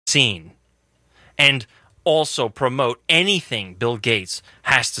vaccine and also promote anything Bill Gates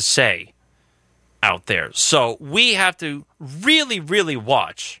has to say out there. So we have to really, really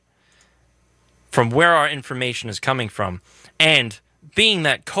watch from where our information is coming from. And being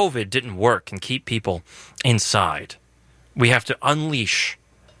that COVID didn't work and keep people inside, we have to unleash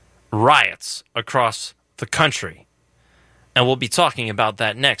riots across the country. And we'll be talking about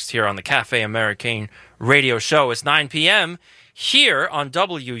that next here on the Cafe Americain radio show. It's 9 p.m. here on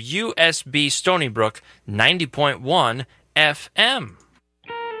WUSB Stony Brook 90.1 FM.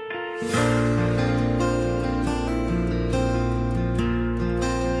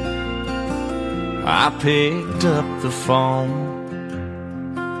 I picked up the phone.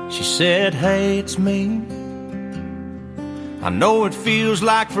 She said, hey, it's me. I know it feels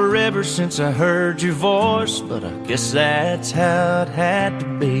like forever since I heard your voice, but I guess that's how it had to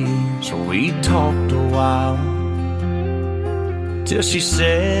be. So we talked a while, till she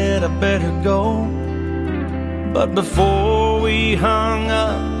said I better go. But before we hung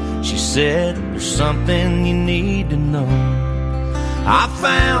up, she said, there's something you need to know. I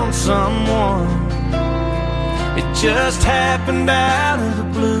found someone, it just happened out of the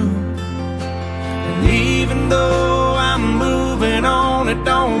blue. And even though I'm moving on, it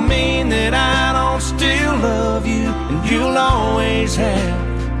don't mean that I don't still love you. And you'll always have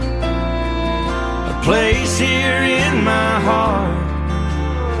a place here in my heart.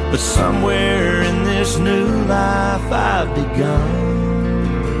 But somewhere in this new life I've begun,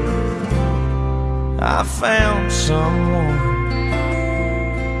 I found someone.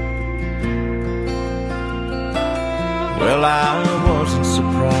 Well, I wasn't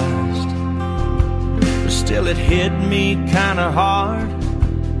surprised, but still it hit me kinda hard.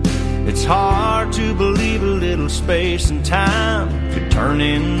 It's hard to believe a little space and time could turn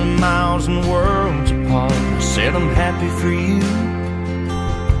into miles and worlds apart. I said I'm happy for you.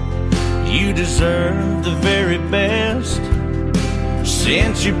 You deserve the very best.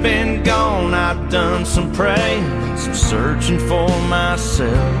 Since you've been gone, I've done some praying, some searching for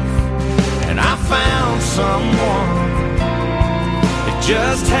myself. And I found someone,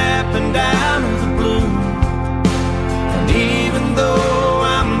 just happened out of the blue. And even though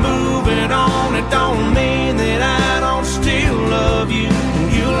I'm moving on, it don't mean that I don't still love you.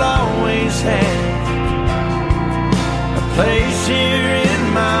 And you'll always have a place here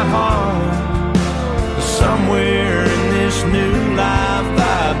in my heart. Somewhere in this new life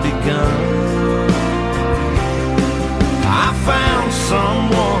I've begun, I found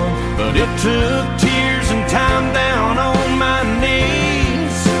someone, but it took tears and time down on my knees.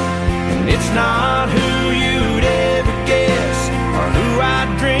 It's not who you'd ever guess or who I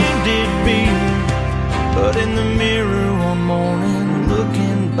dreamed it'd be. But in the mirror one morning,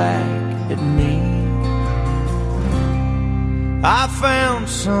 looking back at me, I found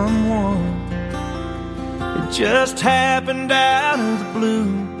someone. It just happened out of the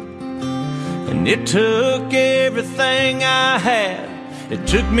blue. And it took everything I had. It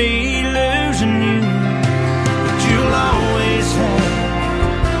took me losing you. But you'll always have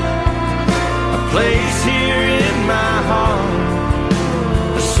place here in my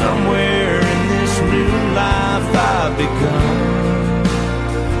heart. Somewhere in this new life I've begun,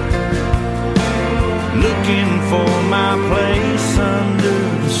 looking for my place under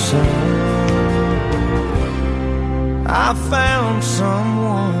the sun. I found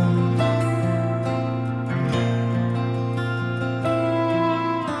someone.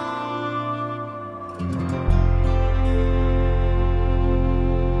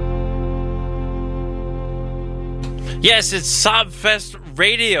 Yes, it's Sobfest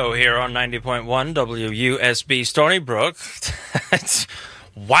Radio here on 90.1 WUSB Stony Brook.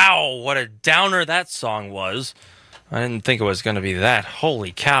 Wow, what a downer that song was. I didn't think it was going to be that.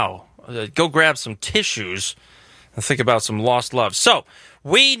 Holy cow. Go grab some tissues and think about some lost love. So,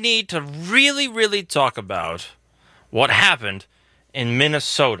 we need to really, really talk about what happened in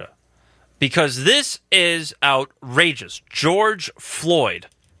Minnesota, because this is outrageous. George Floyd,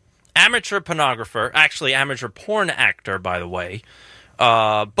 amateur pornographer, actually amateur porn actor, by the way.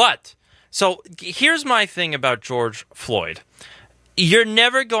 But, so here's my thing about George Floyd. You're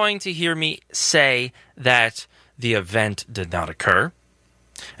never going to hear me say that the event did not occur.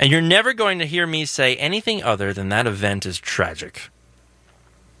 And you're never going to hear me say anything other than that event is tragic.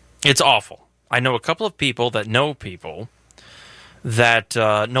 It's awful. I know a couple of people that know people that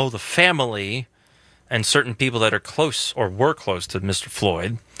know the family and certain people that are close or were close to Mr.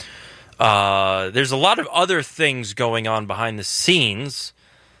 Floyd. There's a lot of other things going on behind the scenes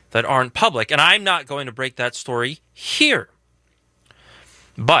that aren't public, and I'm not going to break that story here.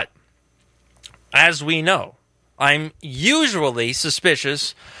 But, as we know, I'm usually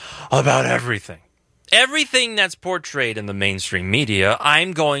suspicious about everything. Everything that's portrayed in the mainstream media,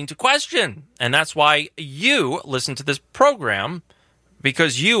 I'm going to question. And that's why you listen to this program,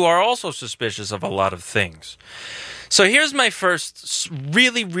 because you are also suspicious of a lot of things. So here's my first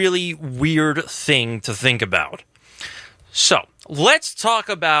really, really weird thing to think about. So let's talk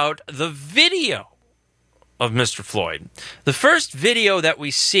about the video of Mr. Floyd. The first video that we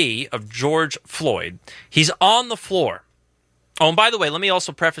see of George Floyd, he's on the floor. Oh, and by the way, let me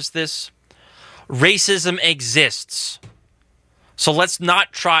also preface this. Racism exists. So let's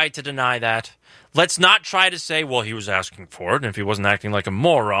not try to deny that. Let's not try to say, well, he was asking for it, and if he wasn't acting like a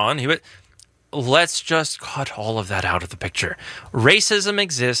moron, he would... Let's just cut all of that out of the picture. Racism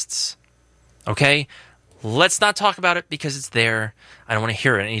exists, okay? Let's not talk about it because it's there. I don't want to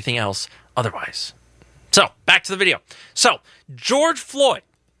hear anything else otherwise. So, back to the video. So, George Floyd,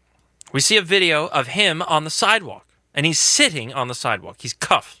 we see a video of him on the sidewalk, and he's sitting on the sidewalk. He's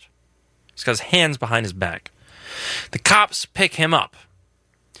cuffed. He's got his hands behind his back. The cops pick him up.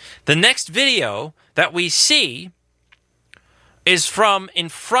 The next video that we see is from in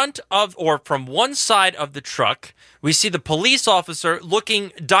front of, or from one side of the truck. We see the police officer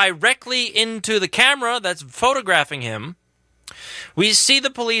looking directly into the camera that's photographing him. We see the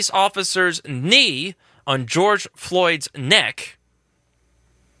police officer's knee on George Floyd's neck.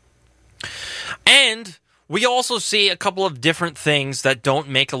 And we also see a couple of different things that don't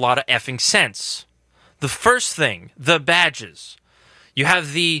make a lot of effing sense. The first thing, the badges. You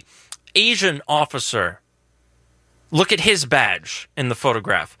have the Asian officer. Look at his badge in the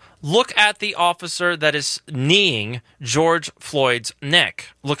photograph. Look at the officer that is kneeing George Floyd's neck.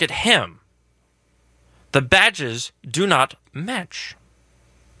 Look at him. The badges do not match.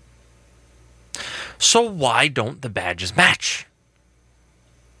 So why don't the badges match?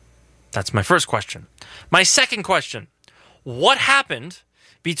 That's my first question. My second question, what happened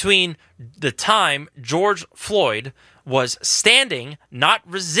between the time George Floyd was standing, not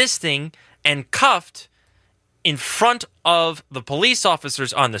resisting, and cuffed in front of the police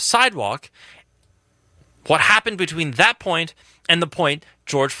officers on the sidewalk? What happened between that point and the point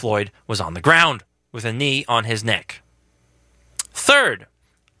George Floyd was on the ground with a knee on his neck? Third,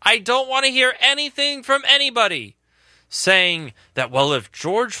 I don't want to hear anything from anybody saying that, well, if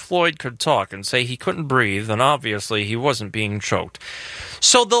George Floyd could talk and say he couldn't breathe, then obviously he wasn't being choked.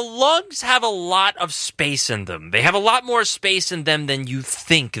 So the lungs have a lot of space in them. They have a lot more space in them than you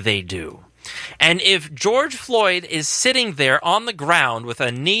think they do. And if George Floyd is sitting there on the ground with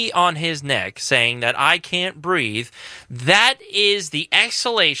a knee on his neck saying that I can't breathe, that is the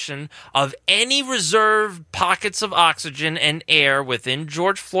exhalation of any reserved pockets of oxygen and air within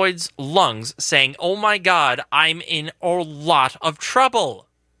George Floyd's lungs saying, oh my God, I'm in a lot of trouble.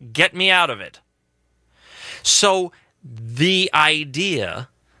 Get me out of it. So the idea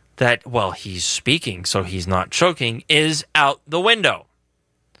that, well, he's speaking so he's not choking is out the window.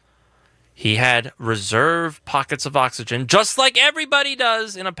 He had reserved pockets of oxygen, just like everybody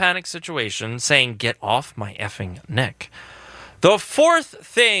does in a panic situation, saying, get off my effing neck. The fourth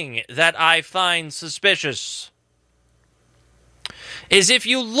thing that I find suspicious is if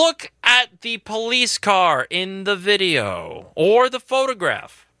you look at the police car in the video or the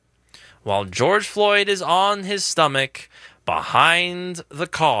photograph, while George Floyd is on his stomach behind the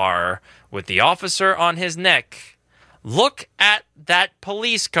car with the officer on his neck, look at that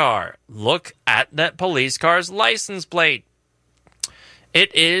police car. Look at that police car's license plate.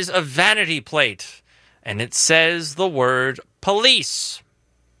 It is a vanity plate, and it says the word police.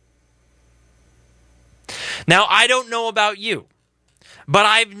 Now, I don't know about you, but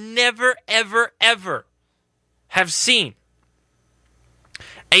I've never, ever, ever have seen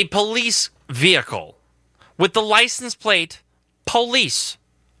a police vehicle with the license plate police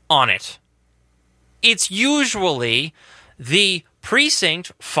on it. It's usually the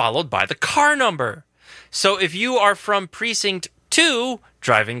precinct followed by the car number. So if you are from precinct 2,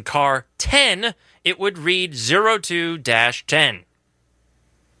 driving car 10, it would read 02-10.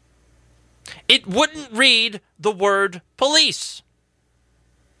 It wouldn't read the word police.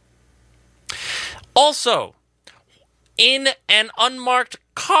 Also, in an unmarked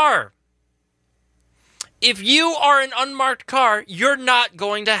car, if you are an unmarked car, you're not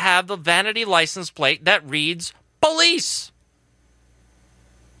going to have the vanity license plate that reads police.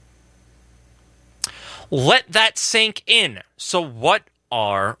 Let that sink in. So what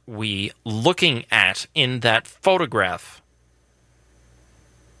are we looking at in that photograph?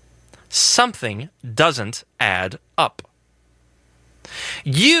 Something doesn't add up.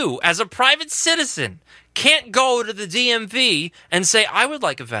 You, as a private citizen, can't go to the DMV and say, I would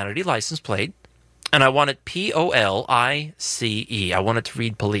like a vanity license plate And I want it Police. I want it to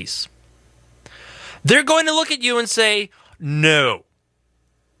read police. They're going to look at you and say, no.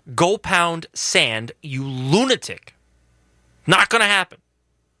 Go pound sand, you lunatic. Not going to happen.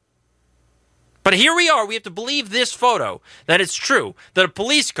 But here we are. We have to believe this photo, that it's true, that a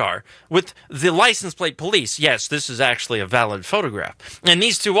police car with the license plate police, yes, this is actually a valid photograph. And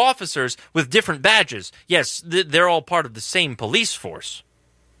these two officers with different badges, yes, they're all part of the same police force.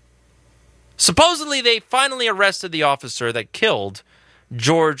 Supposedly, they finally arrested the officer that killed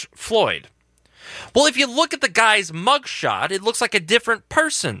George Floyd. Well, if you look at the guy's mugshot, it looks like a different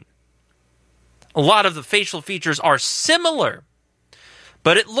person. A lot of the facial features are similar,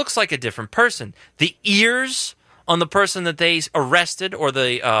 but it looks like a different person. The ears on the person that they arrested, or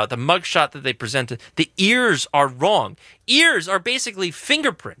the mugshot that they presented, the ears are wrong. Ears are basically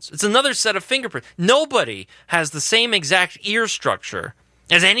fingerprints. It's another set of fingerprints. Nobody has the same exact ear structure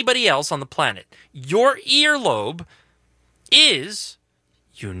as anybody else on the planet. Your earlobe is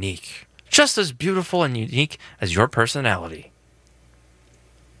unique. Just as beautiful and unique as your personality.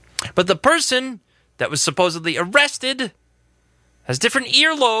 But the person that was supposedly arrested has different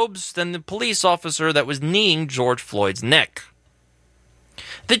earlobes than the police officer that was kneeing George Floyd's neck.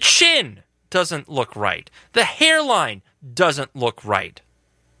 The chin doesn't look right. The hairline doesn't look right.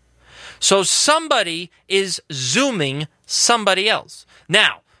 So somebody is zooming somebody else.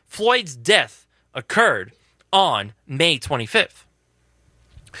 Now, Floyd's death occurred on May 25th.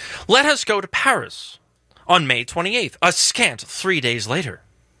 Let us go to Paris on May 28th, a scant 3 days later.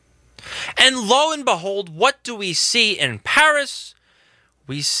 And lo and behold, what do we see in Paris?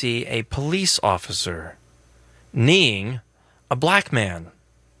 We see a police officer kneeing a black man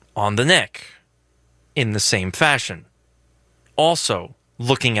on the neck in the same fashion, also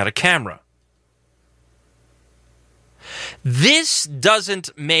looking at a camera. This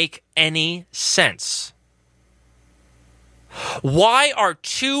doesn't make any sense. Why are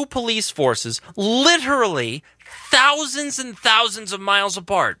two police forces literally thousands and thousands of miles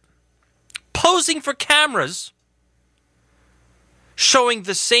apart, posing for cameras, showing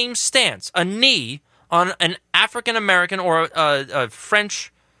the same stance, a knee on an African American or a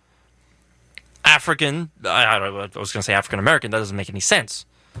French African? I was going to say African American. That doesn't make any sense.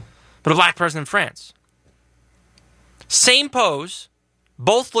 But a black person in France. Same pose,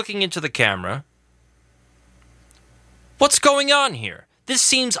 both looking into the camera. What's going on here? This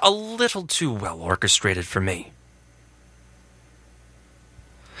seems a little too well orchestrated for me.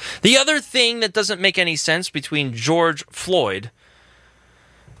 The other thing that doesn't make any sense between George Floyd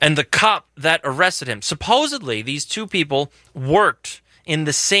and the cop that arrested him. Supposedly, these two people worked in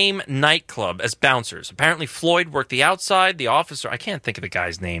the same nightclub as bouncers. Apparently, Floyd worked the outside. The officer, I can't think of the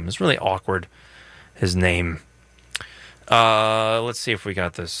guy's name. It's really awkward, his name. Let's see if we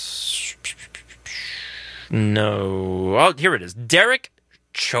got this. No. Oh, here it is. Derek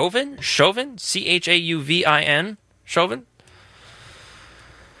Chauvin? Chauvin? Chauvin? Chauvin?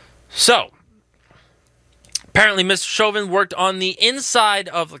 So, apparently Mr. Chauvin worked on the inside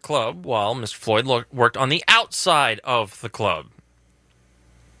of the club, while Mr. Floyd worked on the outside of the club.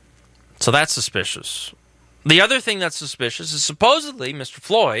 So that's suspicious. The other thing that's suspicious is supposedly Mr.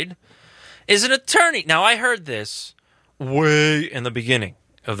 Floyd is an attorney. Now, I heard this way in the beginning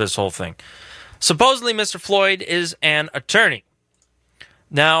of this whole thing. Supposedly, Mr. Floyd is an attorney.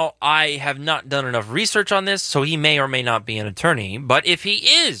 Now, I have not done enough research on this, so he may or may not be an attorney. But if he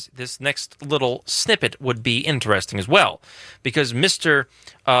is, this next little snippet would be interesting as well. Because Mr.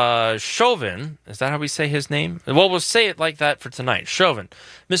 Chauvin, is that how we say his name? Well, we'll say it like that for tonight. Chauvin.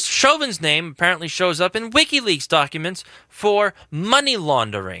 Mr. Chauvin's name apparently shows up in WikiLeaks documents for money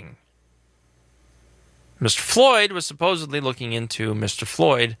laundering. Mr. Floyd was supposedly looking into Mr.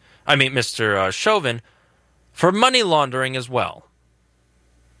 Chauvin for money laundering as well.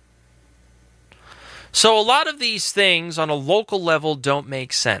 So a lot of these things on a local level don't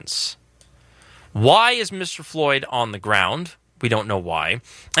make sense. Why is Mr. Floyd on the ground? We don't know why.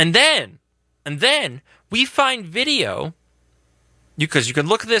 And then we find video, because you can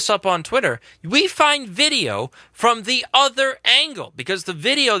look this up on Twitter, we find video from the other angle, because the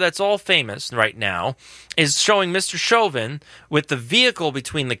video that's all famous right now is showing Mr. Chauvin with the vehicle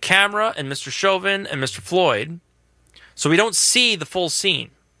between the camera and Mr. Chauvin and Mr. Floyd. So we don't see the full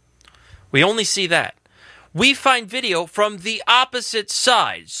scene. We only see that. We find video from the opposite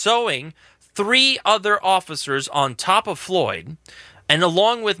side showing three other officers on top of Floyd, and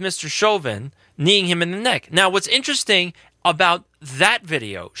along with Mr. Chauvin kneeing him in the neck. Now, what's interesting about that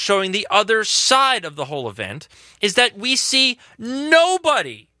video showing the other side of the whole event is that we see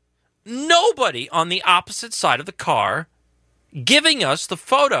nobody on the opposite side of the car giving us the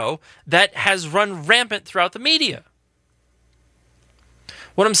photo that has run rampant throughout the media.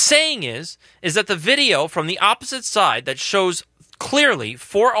 What I'm saying is that the video from the opposite side that shows clearly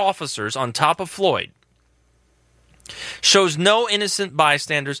 4 officers on top of Floyd shows no innocent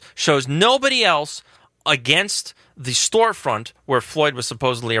bystanders, shows nobody else against the storefront where Floyd was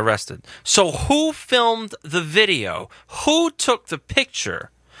supposedly arrested. So who filmed the video? Who took the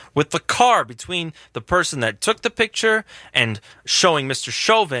picture with the car between the person that took the picture and showing Mr.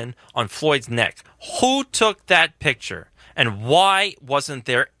 Chauvin on Floyd's neck? Who took that picture? And why wasn't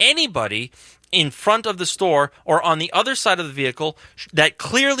there anybody in front of the store or on the other side of the vehicle that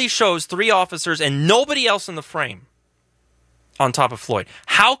clearly shows 3 officers and nobody else in the frame on top of Floyd?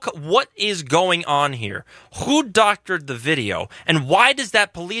 What is going on here? Who doctored the video? And why does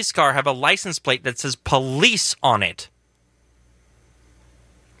that police car have a license plate that says police on it?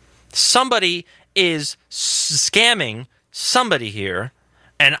 Somebody is scamming somebody here,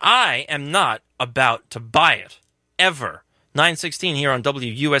 and I am not about to buy it. Ever. 9:16 here on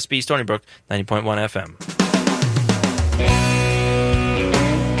WUSB Stony Brook, 90.1 FM.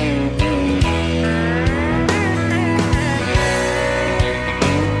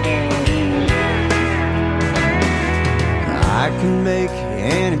 I can make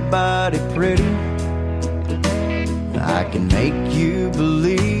anybody pretty. I can make you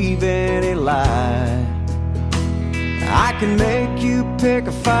believe any lie. I can make you pick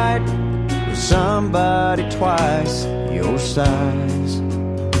a fight with somebody twice your size.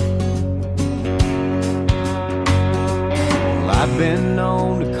 Well, I've been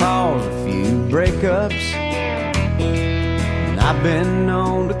known to cause a few breakups, and I've been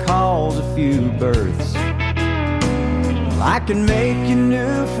known to cause a few births. Well, I can make you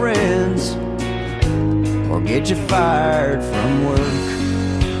new friends or get you fired from work.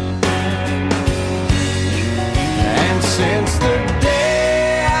 And since the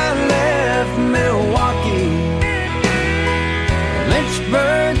day I left Milwaukee,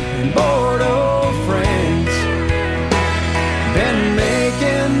 Lynchburg and Bordeaux, France, been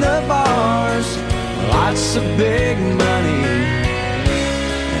making the bars lots of big money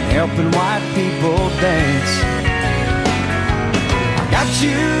and helping white people dance. I got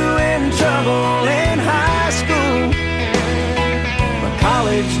you in trouble in high school, but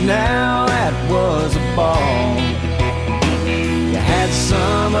college now, that was a ball. You had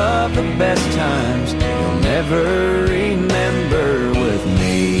some of the best times you'll never remember with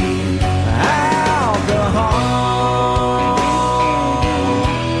me. Alcohol,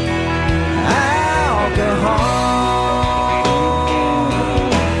 alcohol.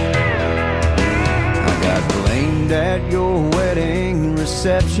 I got blamed at your wedding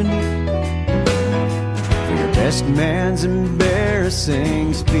reception for your best man's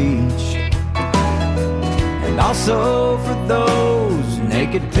embarrassing speech, and also for those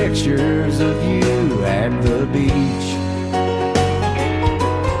naked pictures of you at the beach.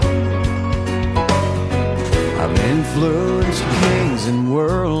 I've influenced kings and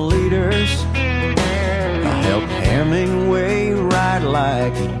world leaders. I helped Hemingway write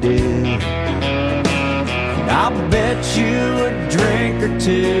like he did. And I'll bet you a drink or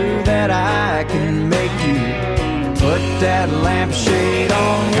two that I can make you put that lampshade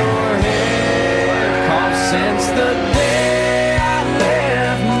on your head. 'Cause since the day I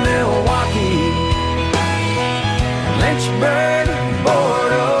left Milwaukee, Lynchburg,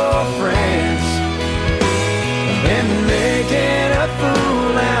 Bordeaux, France, I've been making a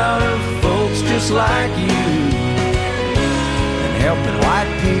fool out of folks just like you and helping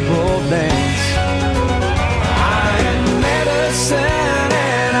white people dance. I am medicine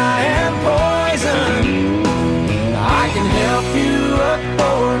and I am poison. I can help you up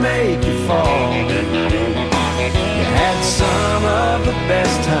or make you fall. You had some of the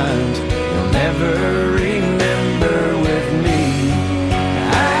best times you'll never remember with me.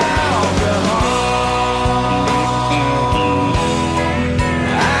 Alcohol,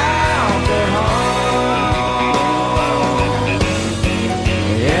 alcohol.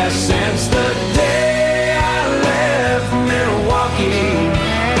 Yeah, since the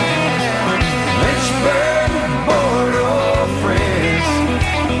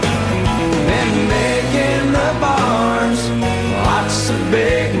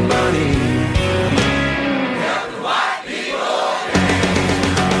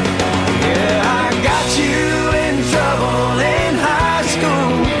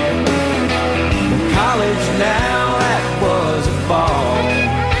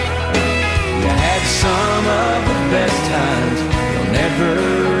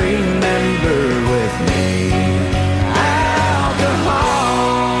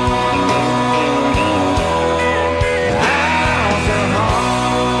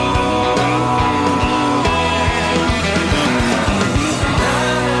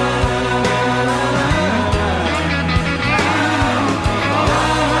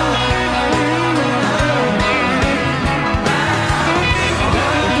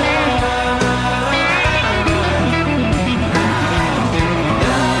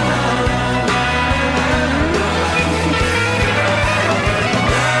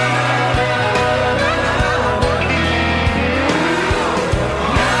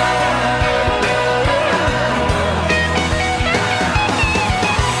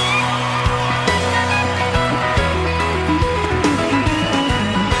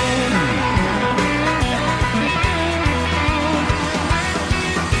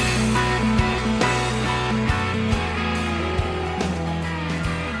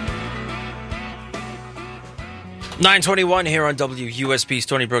 921 here on WUSB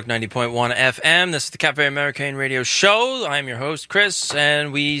Stony Brook 90.1 FM. This is the Cafe American Radio Show. I'm your host, Chris,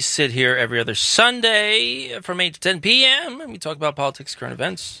 and we sit here every other Sunday from 8 to 10 p.m. and we talk about politics, current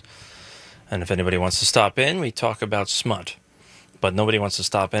events. And if anybody wants to stop in, we talk about smut. But nobody wants to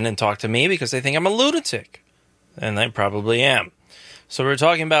stop in and talk to me because they think I'm a lunatic. And I probably am. So we're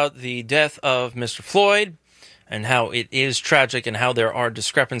talking about the death of Mr. Floyd and how it is tragic and how there are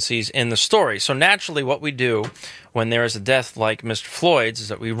discrepancies in the story. So naturally what we do when there is a death like Mr. Floyd's is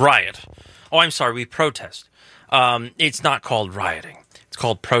that we riot. We protest. It's not called rioting. It's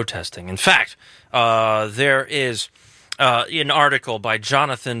called protesting. In fact, there is an article by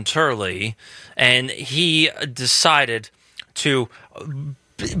Jonathan Turley, and he decided to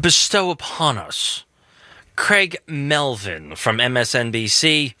bestow upon us Craig Melvin from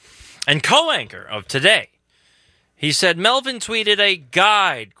MSNBC and co-anchor of Today. He said, Melvin tweeted a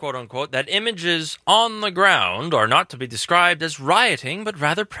guide, quote-unquote, that images on the ground are not to be described as rioting, but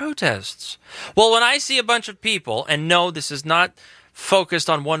rather protests. Well, when I see a bunch of people, and no, this is not focused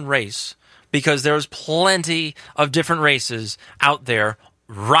on one race, because there's plenty of different races out there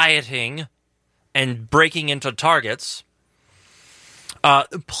rioting and breaking into targets,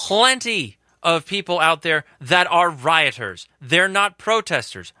 plenty of people out there that are rioters. They're not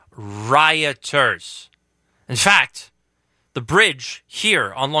protesters, rioters. In fact, the bridge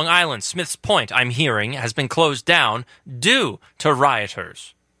here on Long Island, Smith's Point, I'm hearing, has been closed down due to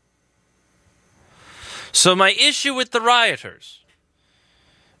rioters. So my issue with the rioters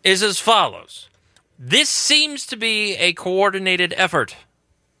is as follows. This seems to be a coordinated effort.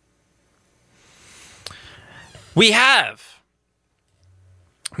 We have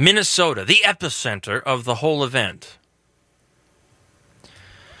Minnesota, the epicenter of the whole event.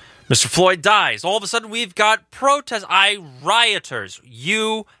 Mr. Floyd dies. All of a sudden, we've got protests. Rioters.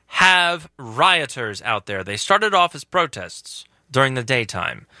 You have rioters out there. They started off as protests during the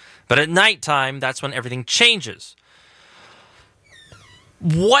daytime. But at nighttime, that's when everything changes.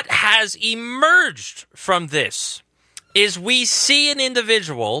 What has emerged from this is we see an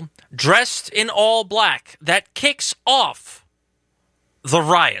individual dressed in all black that kicks off the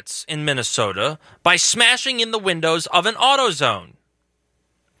riots in Minnesota by smashing in the windows of an AutoZone.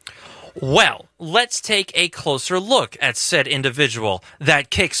 Well, let's take a closer look at said individual that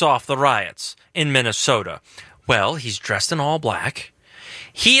kicks off the riots in Minnesota. Well, he's dressed in all black.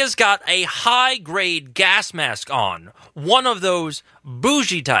 He has got a high-grade gas mask on, one of those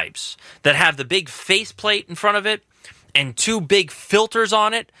bougie types that have the big faceplate in front of it and two big filters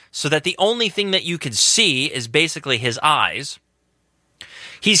on it so that the only thing that you can see is basically his eyes.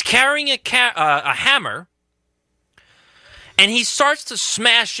 He's carrying a hammer, and he starts to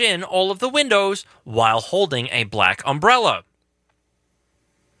smash in all of the windows while holding a black umbrella.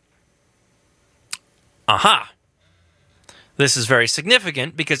 Aha. This is very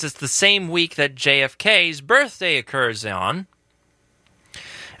significant because it's the same week that JFK's birthday occurs on.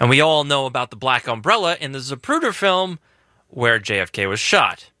 And we all know about the black umbrella in the Zapruder film where JFK was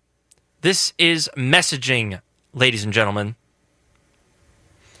shot. This is messaging, ladies and gentlemen.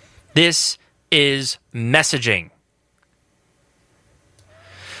 This is messaging.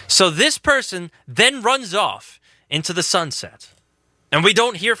 So this person then runs off into the sunset, and we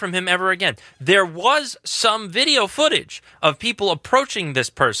don't hear from him ever again. There was some video footage of people approaching this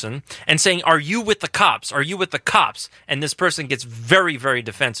person and saying, "Are you with the cops? Are you with the cops?" And this person gets very, very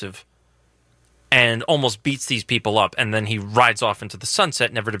defensive and almost beats these people up, and then he rides off into the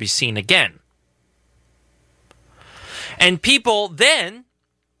sunset, never to be seen again. And people then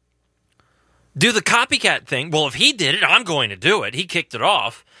do the copycat thing. Well, if he did it, I'm going to do it. He kicked it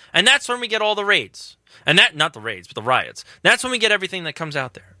off. And that's when we get all the raids. And that, not the raids, but the riots. That's when we get everything that comes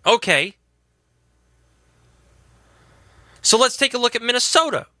out there. Okay. So let's take a look at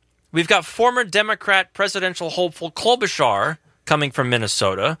Minnesota. We've got former Democrat presidential hopeful Klobuchar coming from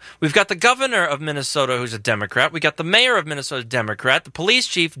Minnesota. We've got the governor of Minnesota who's a Democrat. We got the mayor of Minnesota, Democrat. The police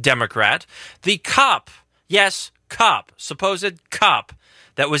chief, Democrat. The cop, yes, cop, supposed cop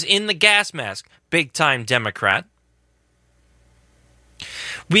that was in the gas mask, big-time Democrat.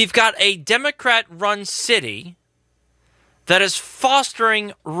 We've got a Democrat-run city that is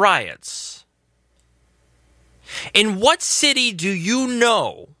fostering riots. In what city do you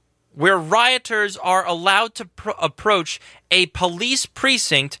know where rioters are allowed to approach a police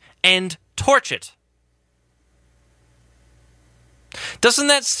precinct and torch it? Doesn't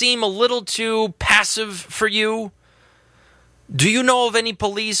that seem a little too passive for you? Do you know of any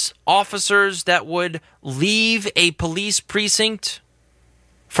police officers that would leave a police precinct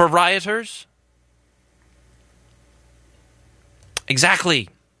for rioters? Exactly.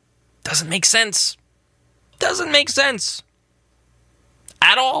 Doesn't make sense. Doesn't make sense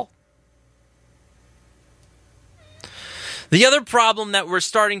at all. The other problem that we're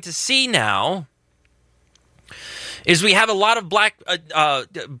starting to see now is we have a lot of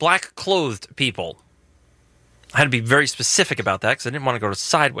black clothed people. I had to be very specific about that because I didn't want to go to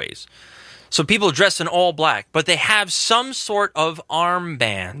sideways. So people dress in all black, but they have some sort of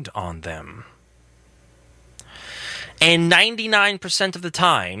armband on them. And 99% of the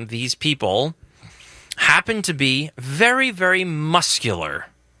time, these people happen to be very, very muscular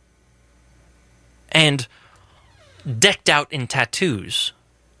and decked out in tattoos.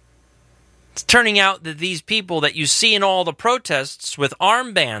 It's turning out that these people that you see in all the protests with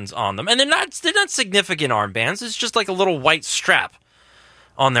armbands on them, and they're not significant armbands, it's just like a little white strap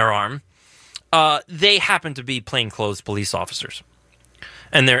on their arm, they happen to be plainclothes police officers.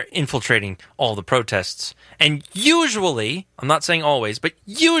 And they're infiltrating all the protests. And usually, I'm not saying always, but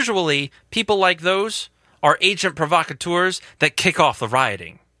usually people like those are agent provocateurs that kick off the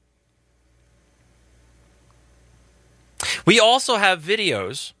rioting. We also have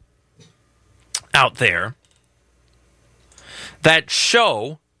videos out there that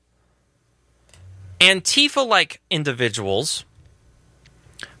show Antifa-like individuals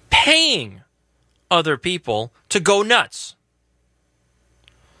paying other people to go nuts.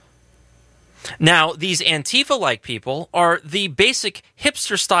 Now, these Antifa-like people are the basic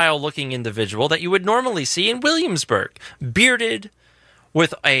hipster-style looking individual that you would normally see in Williamsburg. Bearded,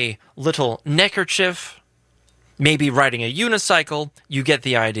 with a little neckerchief, maybe riding a unicycle. You get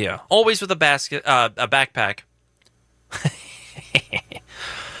the idea. Always with a backpack.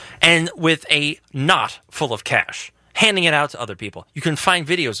 And with a knot full of cash. Handing it out to other people. You can find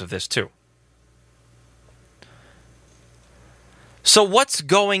videos of this too. So what's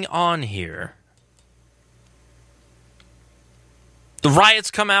going on here? The riots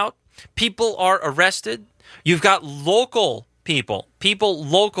come out. People are arrested. You've got local people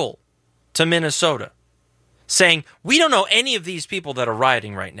local to Minnesota, saying, we don't know any of these people that are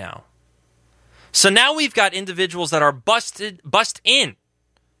rioting right now. So now we've got individuals that are bust in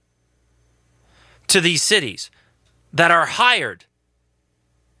to these cities that are hired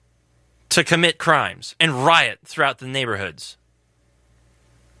to commit crimes and riot throughout the neighborhoods.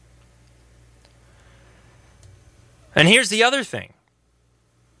 And here's the other thing.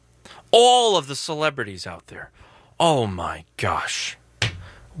 All of the celebrities out there. Oh my gosh.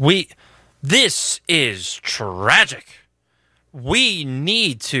 This is tragic. We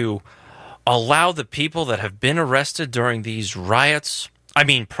need to allow the people that have been arrested during these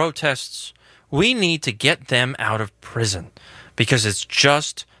protests, we need to get them out of prison because it's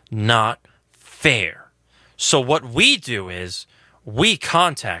just not fair. So what we do is we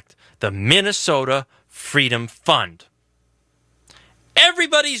contact the Minnesota Freedom Fund.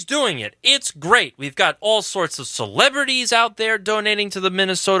 Everybody's doing it. It's great. We've got all sorts of celebrities out there donating to the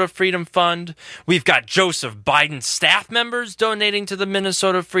Minnesota Freedom Fund. We've got Joseph Biden staff members donating to the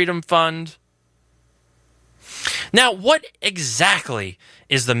Minnesota Freedom Fund. Now, what exactly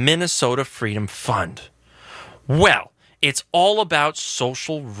is the Minnesota Freedom Fund? Well, it's all about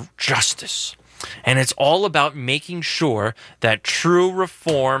social justice. And it's all about making sure that true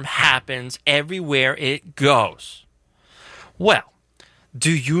reform happens everywhere it goes. Well, do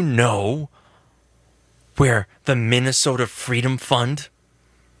you know where the Minnesota Freedom Fund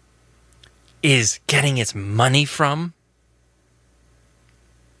is getting its money from?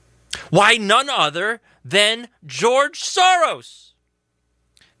 Why, none other than George Soros.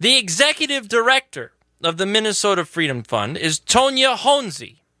 The executive director of the Minnesota Freedom Fund is Tonya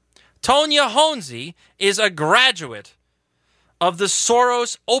Honze. Tonya Honze is a graduate of the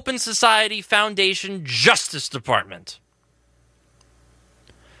Soros Open Society Foundation Justice Department.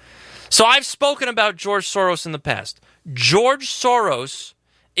 So I've spoken about George Soros in the past. George Soros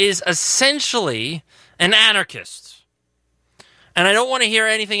is essentially an anarchist. And I don't want to hear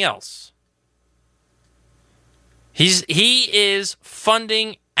anything else. He is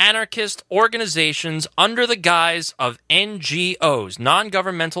funding anarchist organizations under the guise of NGOs,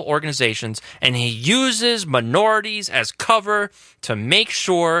 non-governmental organizations, and he uses minorities as cover to make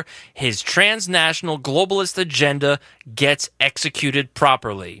sure his transnational globalist agenda gets executed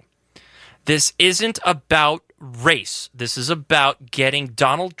properly. This isn't about race. This is about getting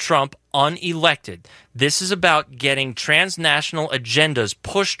Donald Trump unelected. This is about getting transnational agendas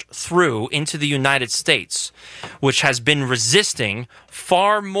pushed through into the United States, which has been resisting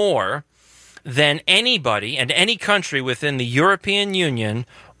far more than anybody and any country within the European Union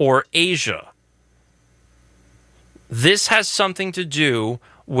or Asia. This has something to do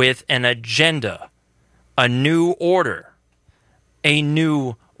with an agenda, a new order, a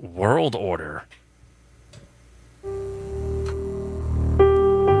new world order.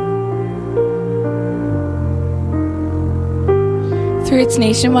 Through its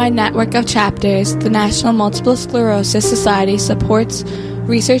nationwide network of chapters, the National Multiple Sclerosis Society supports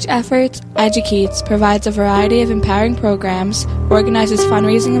research efforts, educates, provides a variety of empowering programs, organizes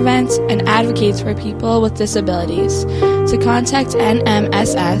fundraising events, and advocates for people with disabilities. To contact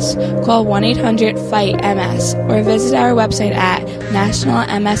NMSS, call 1-800-FIGHT-MS or visit our website at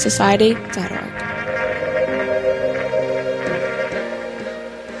nationalmssociety.org.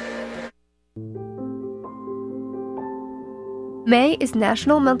 May is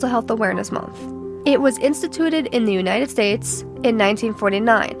National Mental Health Awareness Month. It was instituted in the United States in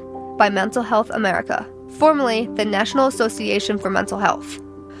 1949 by Mental Health America, formerly the National Association for Mental Health,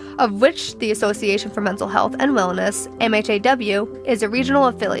 of which the Association for Mental Health and Wellness, MHAW, is a regional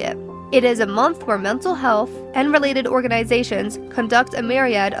affiliate. It is a month where mental health and related organizations conduct a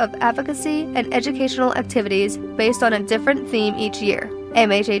myriad of advocacy and educational activities based on a different theme each year.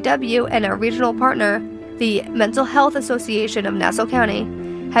 MHAW and our regional partner, the Mental Health Association of Nassau County,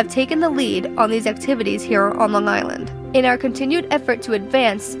 have taken the lead on these activities here on Long Island. In our continued effort to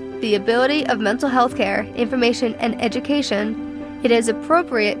advance the ability of mental health care, information, and education, it is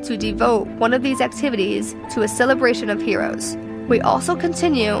appropriate to devote one of these activities to a celebration of heroes. We also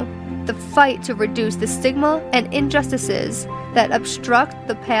continue the fight to reduce the stigma and injustices that obstruct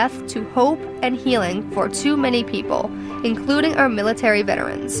the path to hope and healing for too many people, including our military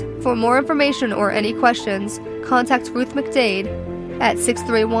veterans. For more information or any questions, contact Ruth McDade at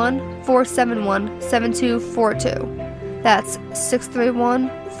 631-471-7242. That's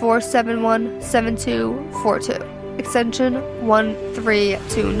 631-471-7242. Extension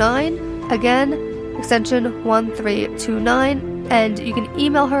 1329. Again, extension 1329. And you can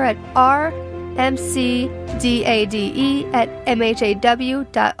email her at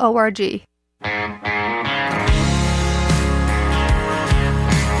rmcdade@mhaw.org.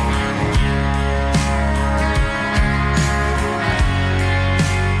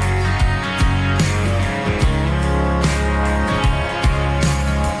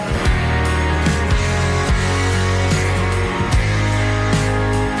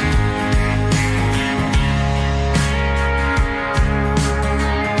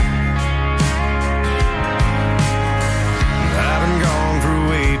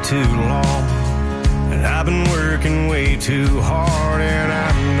 Too long, and I've been working way too hard, and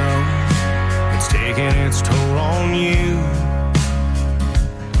I know it's taking its toll on you.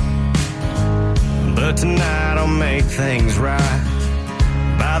 But tonight I'll make things right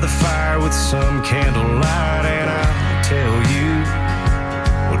by the fire with some candlelight, and I'll tell you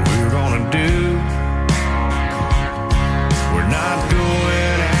what we're gonna do. We're not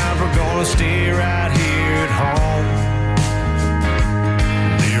going out, we're gonna stay right here at home.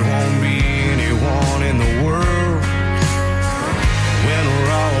 Won't be anyone in the world when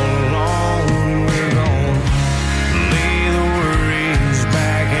we're all alone. We're gonna lay the worries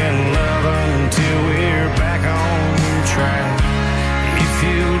back and love until we're back on track. If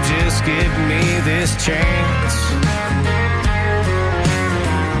you just give me this chance,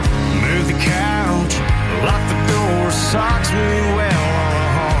 move the couch, lock the door, socks moving well on a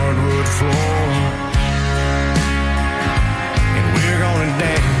hardwood floor, and we're gonna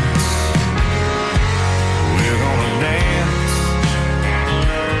dance.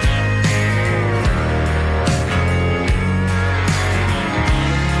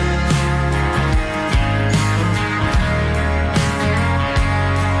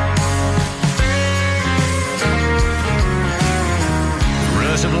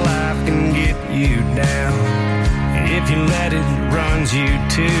 Of life can get you down, and if you let it runs you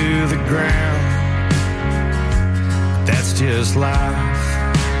to the ground. That's just life.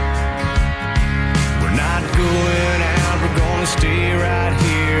 We're not going out, we're gonna stay right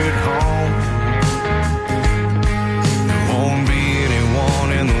here at home. There won't be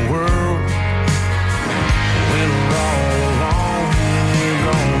anyone in the world when we're all alone. We're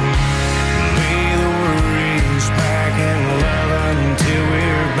gonna lay the worries back and love until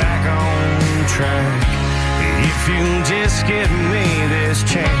we're back on track. If you'll just give me this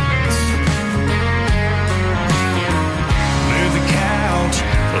chance, move the couch,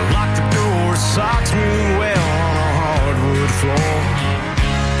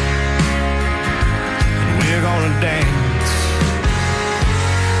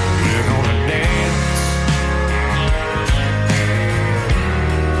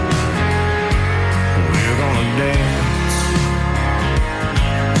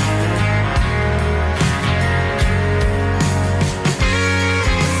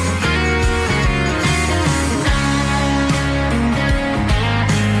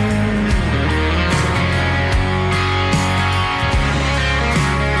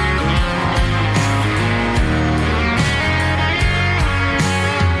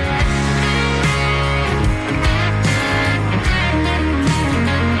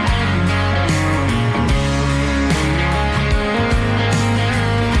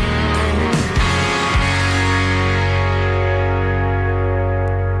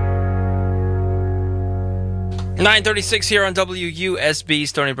 9:36 here on WUSB,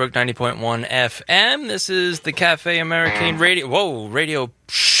 Stony Brook 90.1 FM. This is the Cafe American radio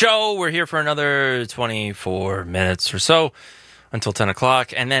show. We're here for another 24 minutes or so until 10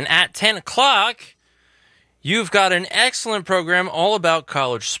 o'clock. And then at 10 o'clock, you've got an excellent program all about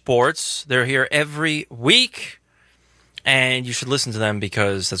college sports. They're here every week, and you should listen to them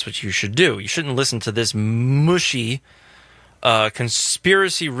because that's what you should do. You shouldn't listen to this mushy,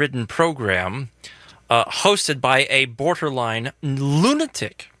 conspiracy-ridden program hosted by a borderline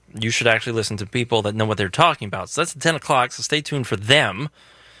lunatic. You should actually listen to people that know what they're talking about. So that's at 10 o'clock, so stay tuned for them.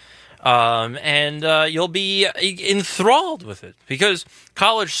 And you'll be enthralled with it because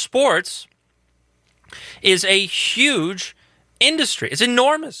college sports is a huge industry. It's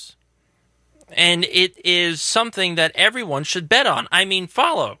enormous. And it is something that everyone should bet on. I mean,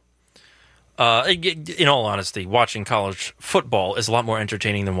 follow. In all honesty, watching college football is a lot more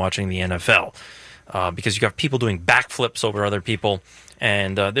entertaining than watching the NFL. Because you got people doing backflips over other people,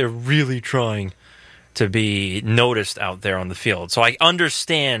 and they're really trying to be noticed out there on the field. So I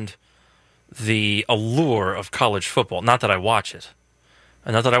understand the allure of college football. Not that I watch it.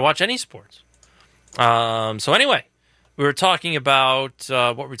 And not that I watch any sports. So anyway, we were talking about...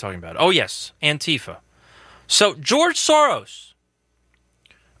 what were we talking about? Oh, yes, Antifa. So George Soros.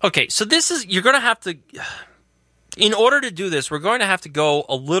 Okay, so this is... You're going to have to... In order to do this, we're going to have to go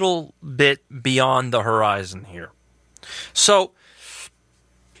a little bit beyond the horizon here. So,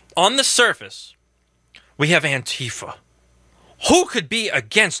 on the surface, we have Antifa. Who could be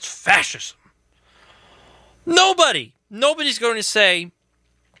against fascism? Nobody. Nobody's going to say...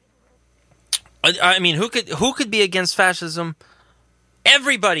 I mean, who could be against fascism?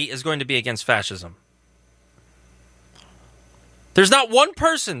 Everybody is going to be against fascism. There's not one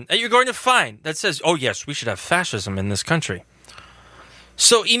person that you're going to find that says, oh, yes, we should have fascism in this country.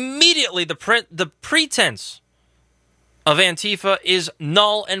 So immediately the pretense of Antifa is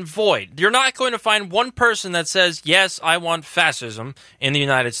null and void. You're not going to find one person that says, yes, I want fascism in the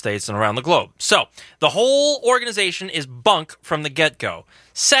United States and around the globe. So the whole organization is bunk from the get-go.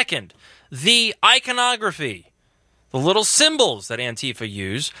 Second, the iconography, the little symbols that Antifa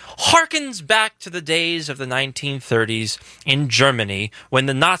use, harkens back to the days of the 1930s in Germany when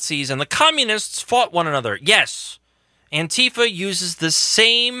the Nazis and the communists fought one another. Yes, Antifa uses the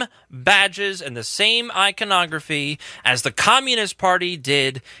same badges and the same iconography as the Communist Party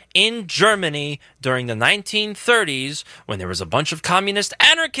did in Germany during the 1930s when there was a bunch of communist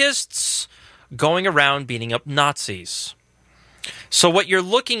anarchists going around beating up Nazis. So what you're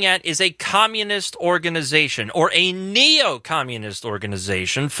looking at is a communist organization or a neo-communist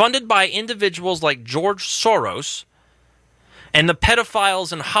organization funded by individuals like George Soros and the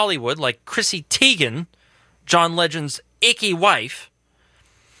pedophiles in Hollywood like Chrissy Teigen, John Legend's icky wife.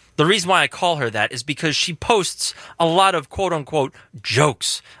 The reason why I call her that is because she posts a lot of quote-unquote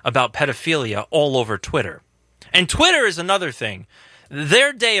jokes about pedophilia all over Twitter. And Twitter is another thing.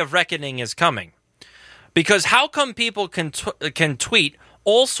 Their day of reckoning is coming. Because how come people can tweet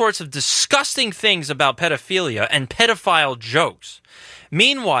all sorts of disgusting things about pedophilia and pedophile jokes?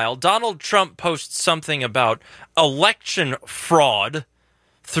 Meanwhile, Donald Trump posts something about election fraud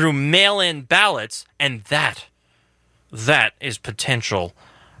through mail-in ballots, and that is potential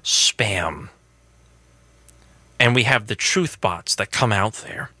spam. And we have the truth bots that come out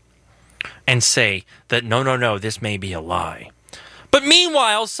there and say that no, this may be a lie. But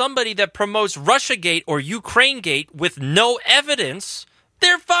meanwhile, somebody that promotes Russiagate or Ukrainegate with no evidence,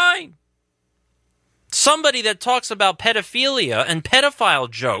 they're fine. Somebody that talks about pedophilia and pedophile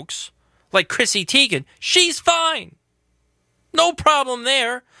jokes, like Chrissy Teigen, she's fine. No problem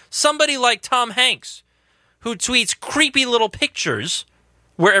there. Somebody like Tom Hanks, who tweets creepy little pictures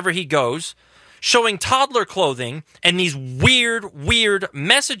wherever he goes, showing toddler clothing and these weird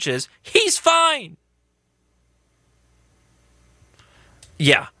messages, he's fine.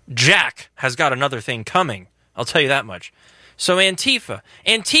 Yeah, Jack has got another thing coming. I'll tell you that much. So Antifa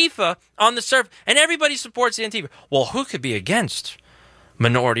on the surface, and everybody supports Antifa. Well, who could be against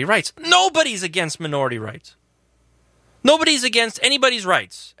minority rights? Nobody's against minority rights. Nobody's against anybody's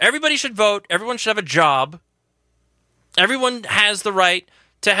rights. Everybody should vote. Everyone should have a job. Everyone has the right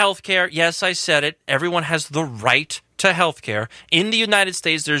to health care. Yes, I said it. Everyone has the right to health care. In the United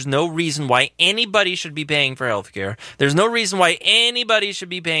States, there's no reason why anybody should be paying for health care. There's no reason why anybody should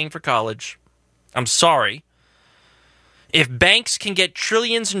be paying for college. I'm sorry. If banks can get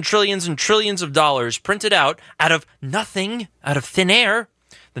trillions and trillions and trillions of dollars printed out of nothing, out of thin air,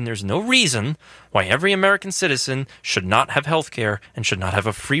 then there's no reason why every American citizen should not have health care and should not have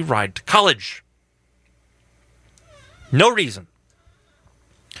a free ride to college. No reason.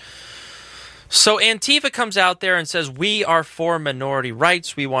 So Antifa comes out there and says, we are for minority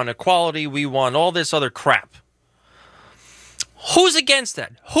rights, we want equality, we want all this other crap. Who's against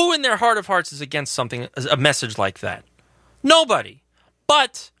that? Who in their heart of hearts is against something, a message like that? Nobody.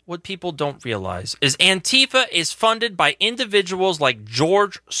 But what people don't realize is Antifa is funded by individuals like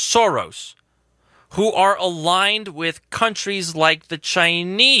George Soros, who are aligned with countries like the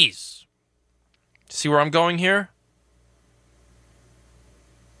Chinese. See where I'm going here?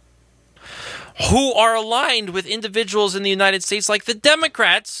 Who are aligned with individuals in the United States like the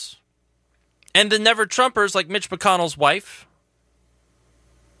Democrats and the never-Trumpers like Mitch McConnell's wife,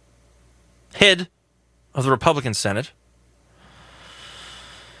 head of the Republican Senate.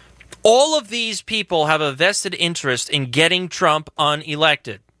 All of these people have a vested interest in getting Trump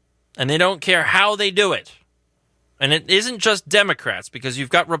unelected, and they don't care how they do it. And it isn't just Democrats, because you've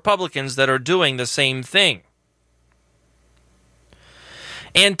got Republicans that are doing the same thing.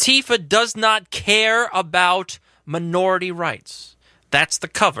 Antifa does not care about minority rights. That's the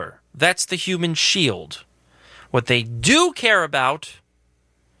cover. That's the human shield. What they do care about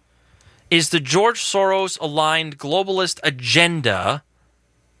is the George Soros-aligned globalist agenda,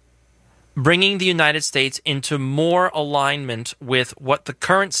 bringing the United States into more alignment with what the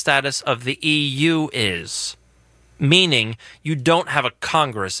current status of the EU is. Meaning, you don't have a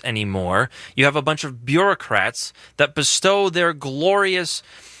Congress anymore. You have a bunch of bureaucrats that bestow their glorious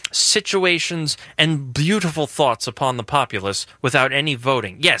situations and beautiful thoughts upon the populace without any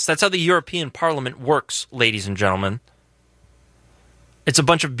voting. Yes, that's how the European Parliament works, ladies and gentlemen. It's a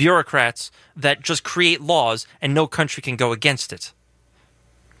bunch of bureaucrats that just create laws and no country can go against it.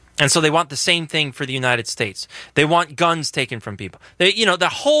 And so they want the same thing for the United States. They want guns taken from people. The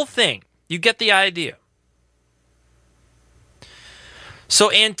whole thing. You get the idea. So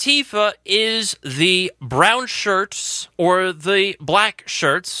Antifa is the brown shirts or the black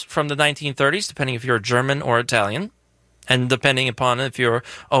shirts from the 1930s, depending if you're German or Italian, and depending upon if you're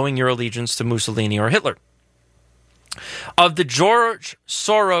owing your allegiance to Mussolini or Hitler, of the George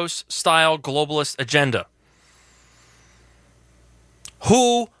Soros-style globalist agenda,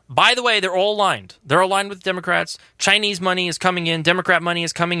 who, by the way, they're all aligned. They're aligned with Democrats. Chinese money is coming in. Democrat money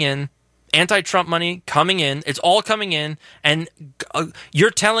is coming in. Anti-Trump money coming in. It's all coming in. And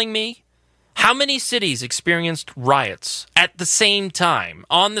you're telling me how many cities experienced riots at the same time,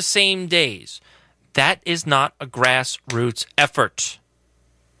 on the same days? That is not a grassroots effort.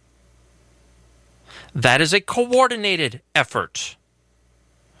 That is a coordinated effort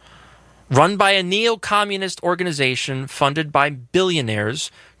run by a neo-communist organization funded by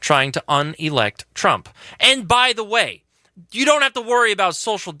billionaires trying to unelect Trump. And by the way, you don't have to worry about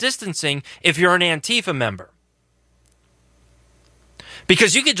social distancing if you're an Antifa member.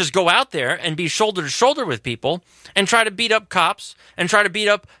 Because you could just go out there and be shoulder to shoulder with people and try to beat up cops and try to beat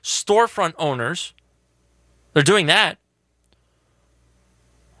up storefront owners. They're doing that.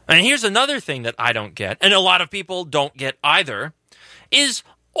 And here's another thing that I don't get, and a lot of people don't get either, is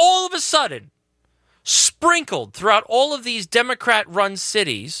all of a sudden, sprinkled throughout all of these Democrat-run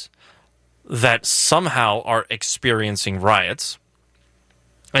cities that somehow are experiencing riots,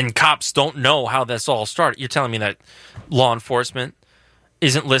 and cops don't know how this all started. You're telling me that law enforcement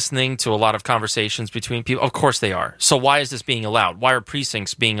isn't listening to a lot of conversations between people? Of course they are. So why is this being allowed? Why are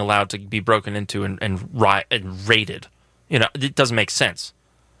precincts being allowed to be broken into and raided? It doesn't make sense.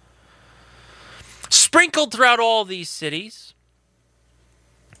 Sprinkled throughout all these cities,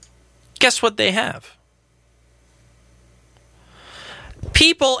 guess what they have?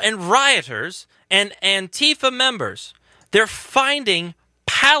 People and rioters and Antifa members, they're finding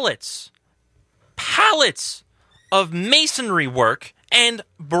pallets of masonry work and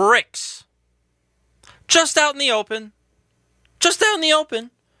bricks just out in the open.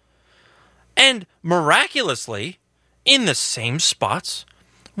 And miraculously, in the same spots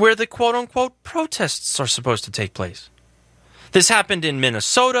where the quote-unquote protests are supposed to take place. This happened in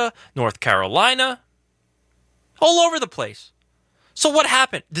Minnesota, North Carolina, all over the place. So what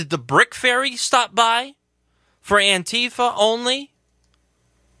happened? Did the brick ferry stop by for Antifa only?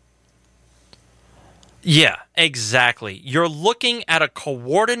 Yeah, exactly. You're looking at a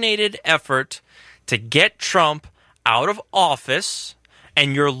coordinated effort to get Trump out of office,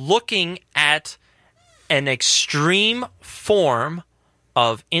 and you're looking at an extreme form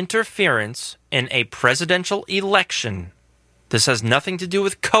of interference in a presidential election. This has nothing to do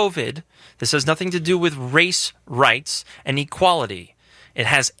with COVID. This has nothing to do with race rights and equality. It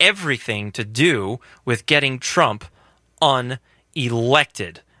has everything to do with getting Trump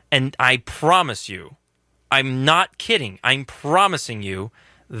unelected. And I promise you, I'm not kidding, I'm promising you,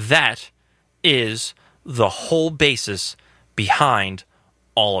 that is the whole basis behind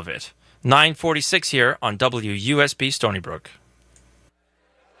all of it. 9:46 here on WUSB Stony Brook.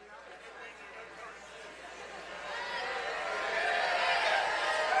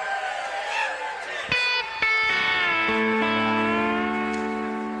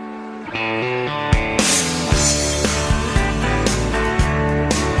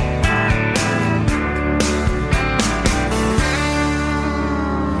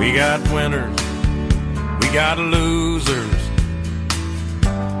 We got winners, we got losers,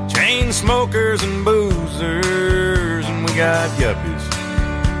 chain smokers and boozers, and we got yuppies,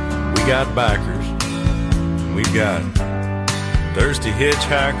 we got bikers, and we've got thirsty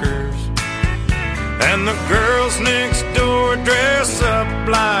hitchhikers, and the girls next door dress up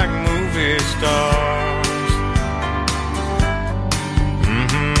like movie stars.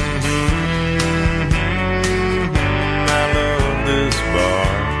 I love this bar.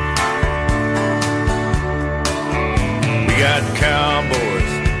 We got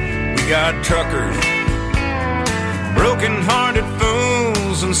cowboys, we got truckers, broken-hearted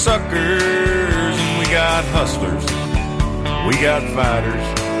fools and suckers, and we got hustlers, we got fighters,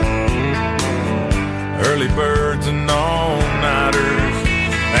 early birds and all-nighters,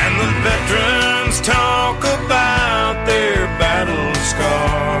 and the veterans talk about their battle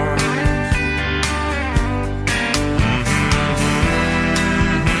scars.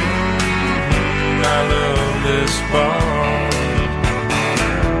 I love this bar.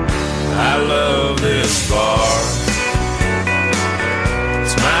 I love this bar.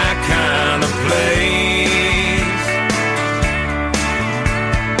 It's my kind of place.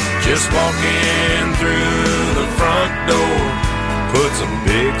 Just walking through the front door puts a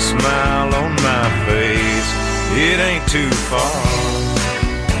big smile on my face. It ain't too far.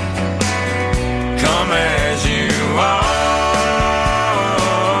 Come as you are.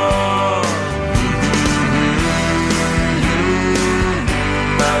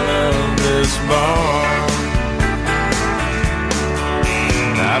 Bar.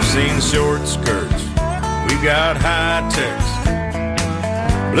 I've seen short skirts, we've got high techs,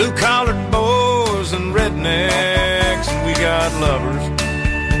 blue-collared boys and rednecks, and we got lovers,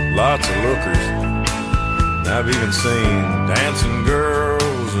 lots of lookers. I've even seen dancing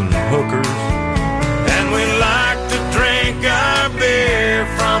girls and hookers, and we like to drink our beer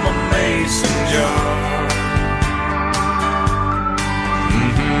from a mason jar.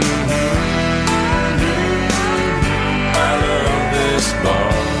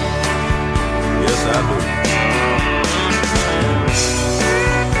 Bar. Yes, I do.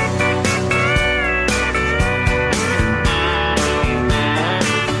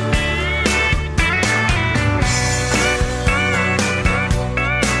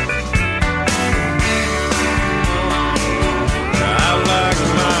 I like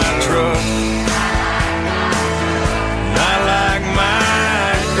my truck. I like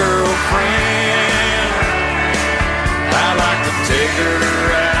my girlfriend. I like to take her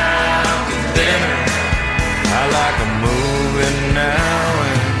out to dinner. I like a movie now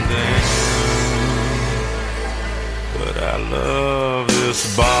and then. But I love this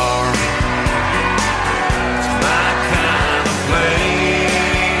bar. It's my kind of place.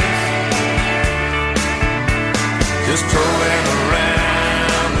 Just strolling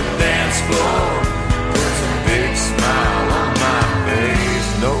around the dance floor puts a big smile on my face.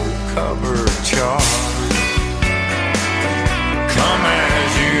 No cover charge. Come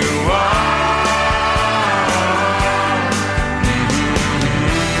as you are.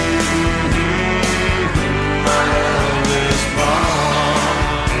 I love this bar.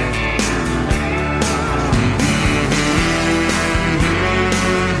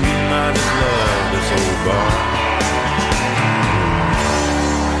 I just love this old bar.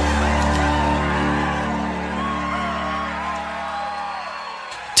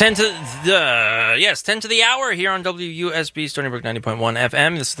 Ten to the hour here on WUSB Stony Brook 90.1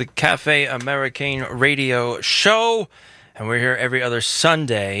 FM. This is the Cafe Americain radio show, and we're here every other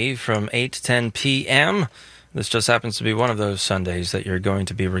Sunday from 8 to 10 p.m. This just happens to be one of those Sundays that you're going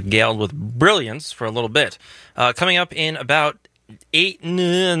to be regaled with brilliance for a little bit. Coming up in about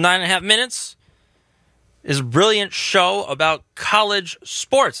 9.5 minutes is a brilliant show about college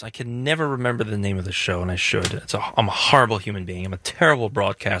sports. I can never remember the name of the show, and I should. I'm a horrible human being. I'm a terrible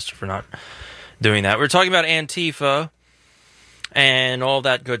broadcaster for not doing that. We're talking about Antifa and all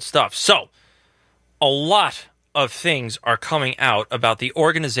that good stuff. So, a lot of things are coming out about the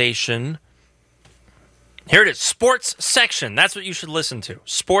organization. Here it is, Sports Section. That's what you should listen to.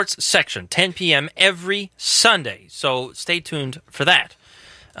 Sports Section, 10 p.m. every Sunday. So, stay tuned for that.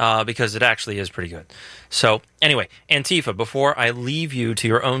 because it actually is pretty good. So, anyway, Antifa, before I leave you to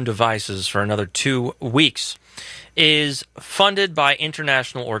your own devices for another 2 weeks, is funded by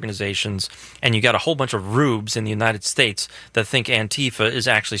international organizations, and you got a whole bunch of rubes in the United States that think Antifa is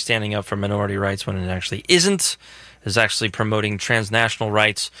actually standing up for minority rights when it actually isn't, is actually promoting transnational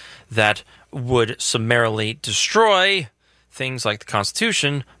rights that would summarily destroy things like the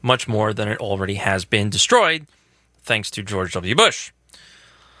Constitution much more than it already has been destroyed, thanks to George W. Bush.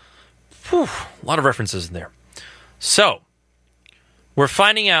 Whew, a lot of references in there. So, we're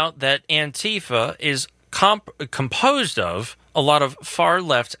finding out that Antifa is composed of a lot of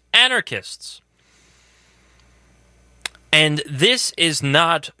far-left anarchists. And this is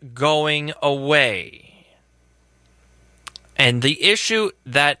not going away. And the issue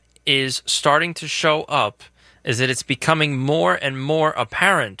that is starting to show up is that it's becoming more and more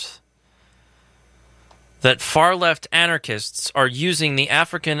apparent that far-left anarchists are using the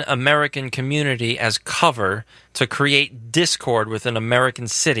African-American community as cover to create discord within American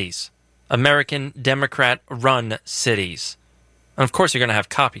cities, American Democrat-run cities. And of course, you're going to have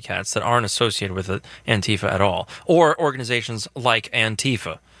copycats that aren't associated with Antifa at all, or organizations like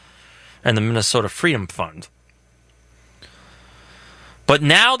Antifa and the Minnesota Freedom Fund. But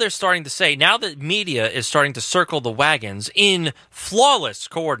now they're starting to say, now that media is starting to circle the wagons in flawless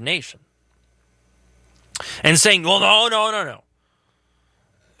coordination and saying, well, no.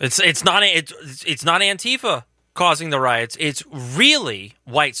 It's not Antifa causing the riots. It's really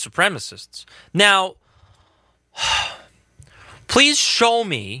white supremacists. Now, please show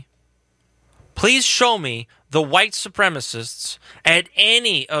me the white supremacists at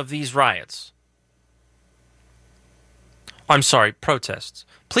any of these riots. I'm sorry, protests.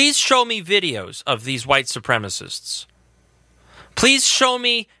 Please show me videos of these white supremacists. Please show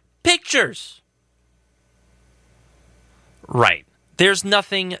me pictures. Right. There's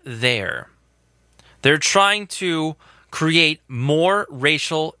nothing there. They're trying to create more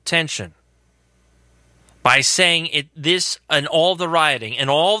racial tension by saying this and all the rioting and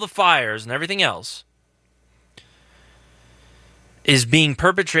all the fires and everything else is being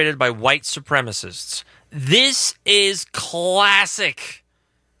perpetrated by white supremacists. This is classic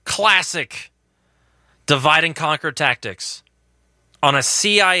divide and conquer tactics on a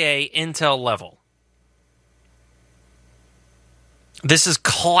CIA intel level. This is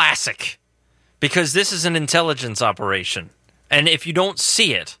classic because this is an intelligence operation. And if you don't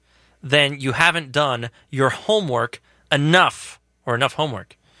see it, then you haven't done your homework enough, or enough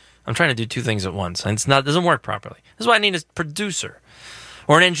homework. I'm trying to do two things at once, and it doesn't work properly. This is why I need a producer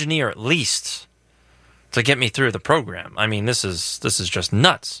or an engineer at least to get me through the program. I mean, this is just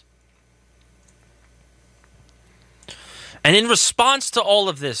nuts. And in response to all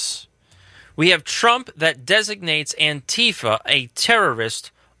of this, we have Trump that designates Antifa a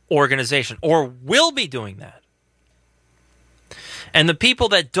terrorist organization, or will be doing that. And the people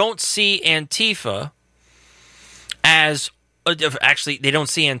that don't see Antifa as, actually, they don't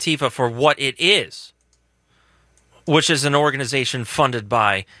see Antifa for what it is, which is an organization funded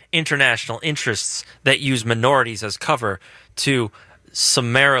by international interests that use minorities as cover to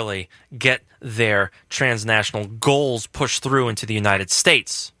summarily get their transnational goals pushed through into the United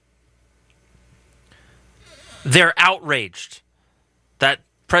States. They're outraged that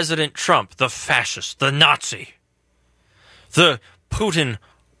President Trump, the fascist, the Nazi, the Putin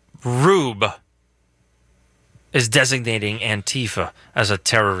rube, is designating Antifa as a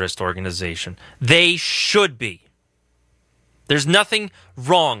terrorist organization. They should be. There's nothing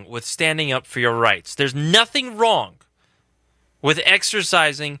wrong with standing up for your rights. There's nothing wrong with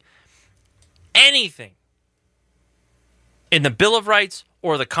exercising anything in the Bill of Rights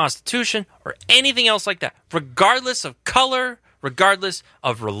or the Constitution or anything else like that, regardless of color, regardless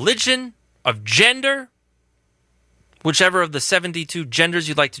of religion, of gender, whichever of the 72 genders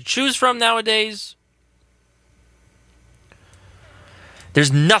you'd like to choose from nowadays.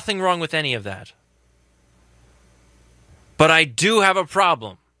 There's nothing wrong with any of that. But I do have a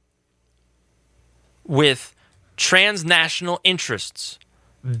problem with transnational interests,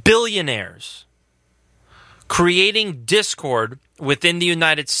 billionaires, creating discord within the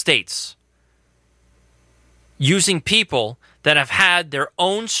United States, using people that have had their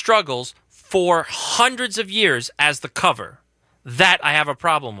own struggles for hundreds of years as the cover. That I have a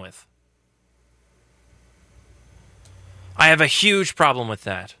problem with. I have a huge problem with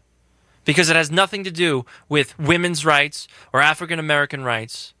that. Because it has nothing to do with women's rights or African American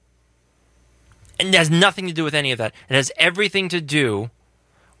rights. And it has nothing to do with any of that. It has everything to do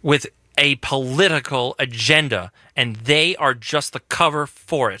with a political agenda. And they are just the cover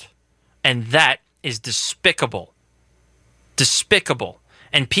for it. And that is despicable. Despicable.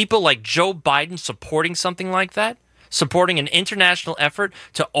 And people like Joe Biden supporting something like that, supporting an international effort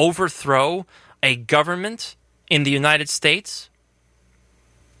to overthrow a government in the United States,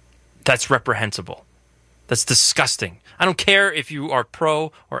 that's reprehensible. That's disgusting. I don't care if you are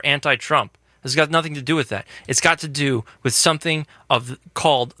pro or anti-Trump. It's got nothing to do with that. It's got to do with something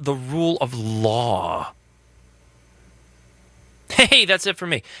called the rule of law. Hey, that's it for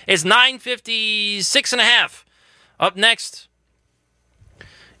me. It's 9:56 and a half. Up next,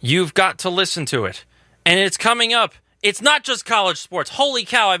 you've got to listen to it. And it's coming up. It's not just college sports. Holy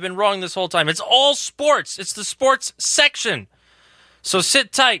cow, I've been wrong this whole time. It's all sports. It's the sports section. So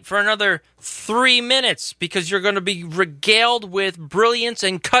sit tight for another 3 minutes because you're going to be regaled with brilliance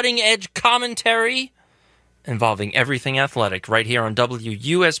and cutting-edge commentary involving everything athletic right here on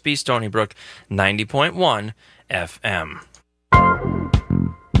WUSB Stony Brook 90.1 FM.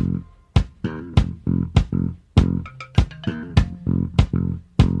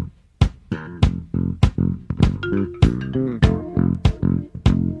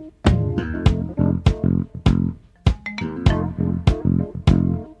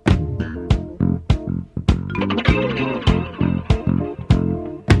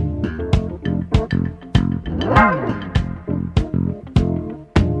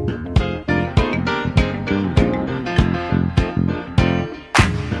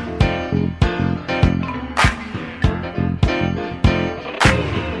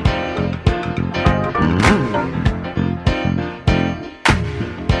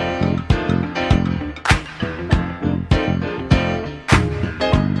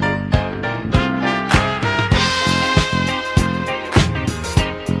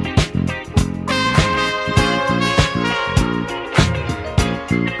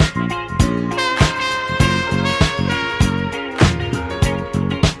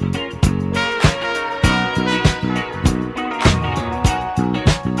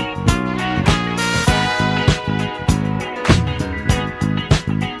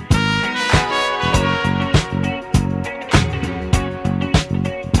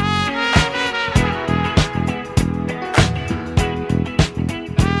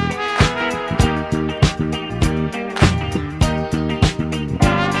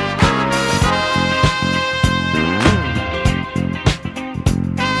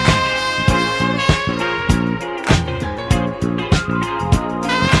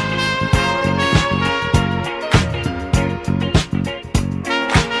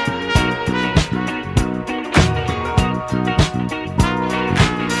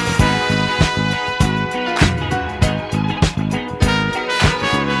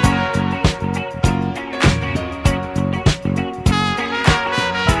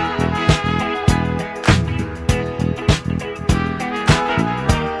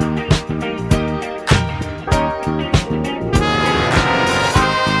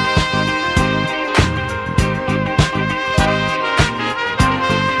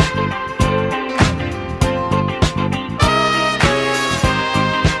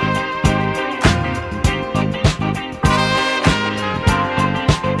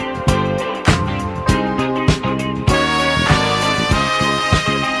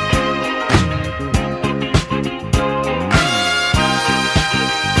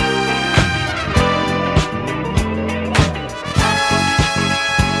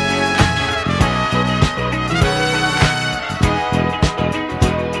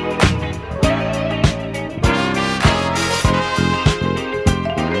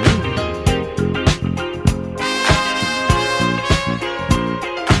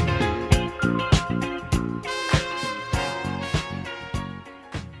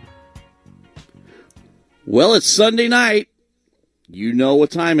 Well, it's Sunday night. You know what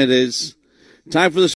time it is. Time for the